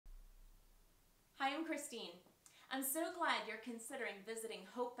Hi, I'm Christine. I'm so glad you're considering visiting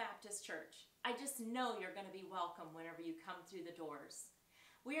Hope Baptist Church. I just know you're going to be welcome whenever you come through the doors.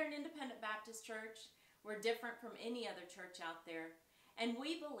 We are an independent Baptist church. We're different from any other church out there, and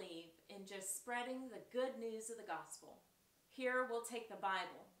we believe in just spreading the good news of the gospel. Here we'll take the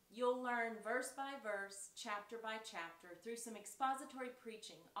Bible. You'll learn verse by verse, chapter by chapter, through some expository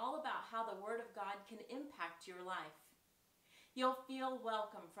preaching, all about how the Word of God can impact your life. You'll feel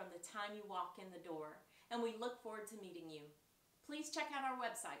welcome from the time you walk in the door, and we look forward to meeting you. Please check out our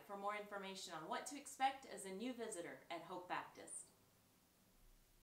website for more information on what to expect as a new visitor at Hope Baptist.